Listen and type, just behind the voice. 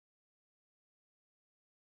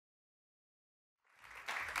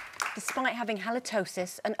despite having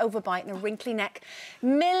halitosis, an overbite and a wrinkly neck.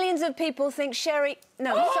 Millions of people think Sherry...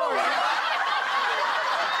 No, sorry.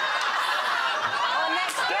 Our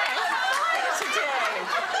next guest...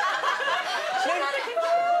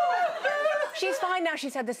 She's fine now,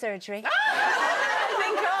 she's had the surgery. I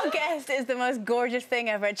think our guest is the most gorgeous thing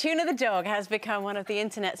ever. Tuna the dog has become one of the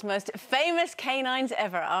internet's most famous canines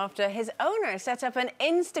ever after his owner set up an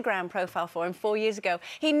Instagram profile for him 4 years ago.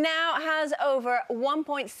 He now has over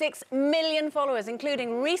 1.6 million followers,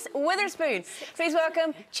 including Reese Witherspoon. Please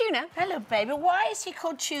welcome Tuna. Hello, baby. Why is he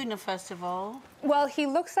called Tuna, first of all? Well, he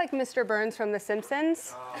looks like Mr. Burns from The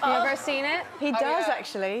Simpsons. Have you ever seen it? He does,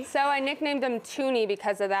 actually. So I nicknamed him Toonie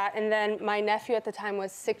because of that, and then my nephew at the time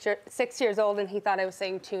was 6 years old, and he thought I was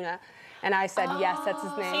saying tuna. And I said, yes, that's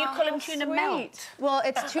his name. So you call him Tuna Melt? Well,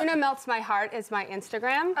 it's Tuna Melts My Heart is my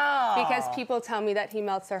Instagram, because people tell me that he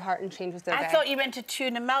melts their heart and changes their day. I thought you meant a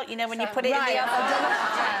tuna melt, you know, when you put it in the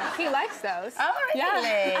oven. He likes those. Oh, really?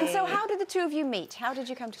 Yeah. And so how did the two of you meet? How did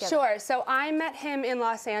you come together? Sure. So I met him in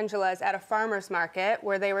Los Angeles at a farmer's market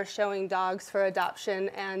where they were showing dogs for adoption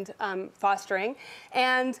and fostering.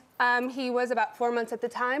 And he was about 4 months at the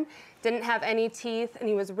time, didn't have any teeth, and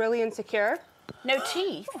he was really insecure. No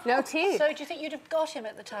teeth? No teeth. So do you think you'd have got him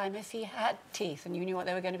at the time if he had teeth and you knew what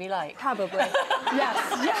they were going to be like? Probably. Yes.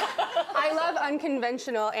 Yeah. I love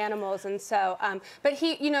unconventional animals, and so, but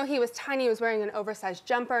he, you know, he was tiny, he was wearing an oversized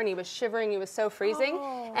jumper, and he was shivering, he was so freezing.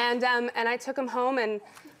 And I took him home and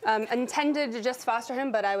intended to just foster him,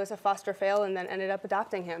 but I was a foster fail and then ended up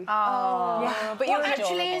adopting him. Oh. Yeah. But what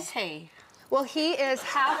actually is he? Well, he is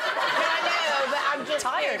half... I know, but I'm just...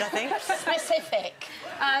 Tired, I think. Specific.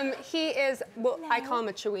 He is, well, I call him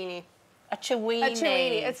a Chiweenie. A Chiweenie. A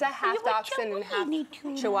Chiweenie. It's a half dachshund and half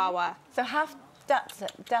Chihuahua. So half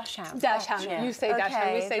dachshund. Dachshund. Yeah. You say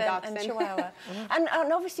dachshund, we say dachshund. And Chihuahua. and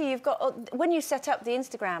obviously you've got, when you set up the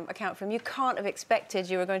Instagram account for him, you can't have expected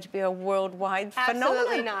you were going to be a worldwide phenomenon.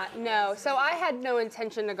 Absolutely not, no. So I had no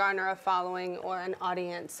intention to garner a following or an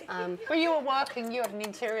audience. Well, you were working, you had an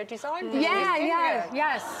interior design business,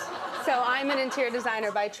 Yes. So I'm an interior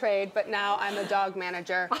designer by trade, but now I'm a dog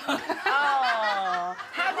manager. Oh.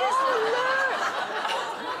 How does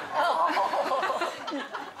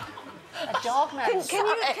A dog man.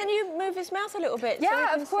 Can you move his mouth a little bit?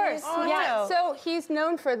 Yeah, of course. Yeah. So he's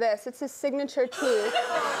known for this. It's his signature tooth.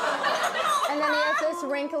 And then he has this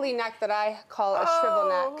wrinkly neck that I call a shrivel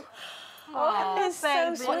neck. Oh, it's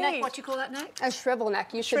so sweet. What do you call that neck? A shrivel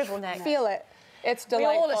neck. You should Shrivel neck. feel it. It's We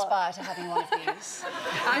delightful. all aspire to having one of these.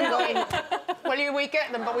 I'm going. Well, we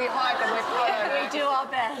get them, but we hide them with fire. We do our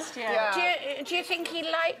best, yeah. Do you think he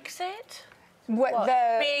likes it? What?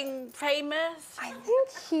 Being famous? I think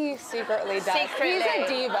he secretly does. Secretly. He's a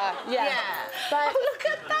diva. Yeah. But Look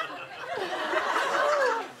at that.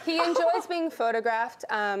 he enjoys being photographed,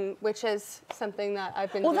 which is something that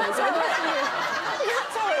I've been doing. That's how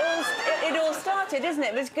it all started, isn't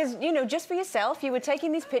it? Because, you know, just for yourself, you were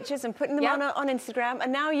taking these pictures and putting them on Instagram,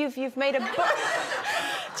 and now you've made a...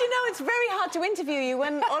 Do you know, it's very hard to interview you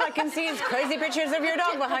when all I can see is crazy pictures of your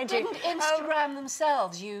dog behind you. Didn't Instagram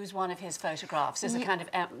themselves use one of his photographs as a kind of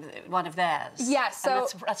one of theirs? Yes, so...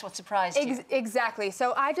 And that's what surprised you? Exactly.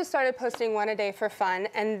 So I just started posting one a day for fun,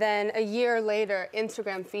 and then a year later,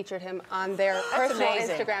 Instagram featured him on their personal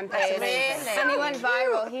Instagram page. And he went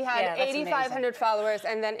viral. He had 8,500 followers,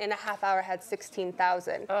 and then in a half hour had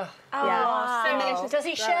 16,000. Oh, yeah. wow. Does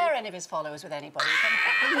he share any of his followers with anybody?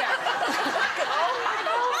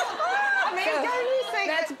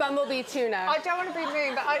 That's Bumblebee Tuna. I don't want to be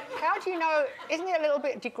mean, but how do you know? Isn't it a little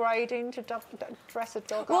bit degrading to dress a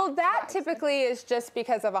dog up? Well, that typically is just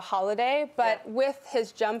because of a holiday, but with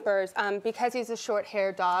his jumpers, because he's a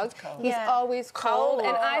short-haired dog, he's always cold,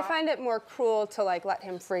 and I find it more cruel to like let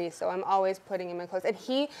him freeze, so I'm always putting him in clothes, and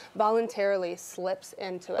he voluntarily slips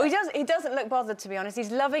into it. Well, he doesn't look bothered, to be honest.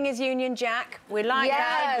 He's loving his Union Jack. We like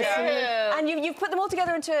that. Yes. And you've put them all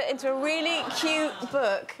together into a really cute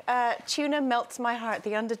book. Tuna Melts My Heart,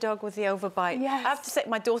 the underdog with the overbite. Yes. I have to say,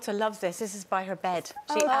 my daughter loves this. This is by her bed.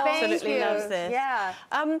 She thank absolutely you. loves this. Yeah.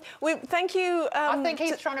 Thank you. I think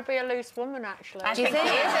he's trying to be a loose woman, actually. I think he is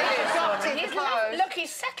a He's loose woman. Look,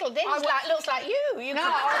 he's settled in. Looks like you. No,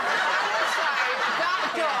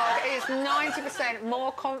 that dog is 90%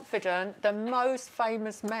 more confident than most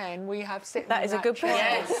famous men we have sitting That is a good point.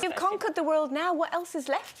 chair. You've conquered the world now. What else is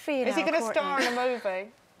left for you Is now, he going to Courtney? star in a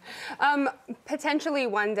movie? Potentially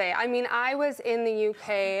one day. I mean, I was in the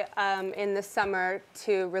UK in the summer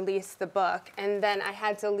to release the book, and then I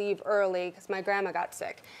had to leave early because my grandma got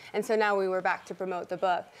sick. And so now we were back to promote the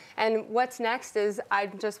book. And what's next is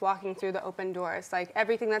I'm just walking through the open doors. Like,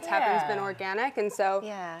 everything that's happened has been organic, and so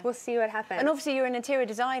we'll see what happens. And obviously you're an interior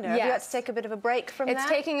designer. Have you had to take a bit of a break from that? It's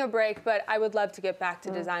taking a break, but I would love to get back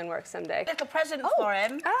to design work someday. Little present for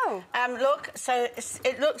him. Oh. Look, so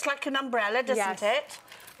it looks like an umbrella, doesn't it?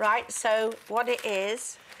 Right, so what it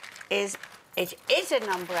is it is an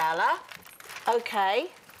umbrella.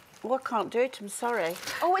 Okay. Well, I can't do it, I'm sorry.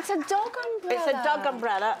 Oh, it's a dog umbrella. It's a dog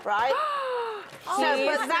umbrella, right?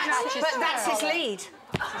 But that's his lead. So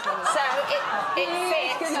it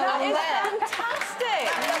fits That on is there. fantastic.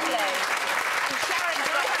 Lovely. And Sharon's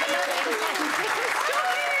got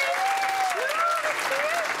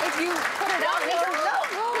If you put it on,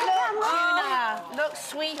 Look,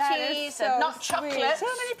 sweeties and not chocolate. So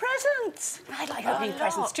many presents. I like opening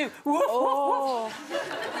presents too. Oh.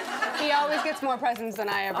 He always gets more presents than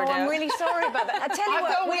I ever do. I'm really sorry about that. I tell you I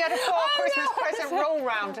what, thought we had a Christmas present rule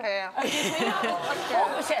round here.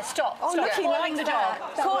 Stop. Oh, look, he liked the dog.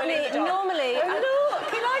 Courtney, normally...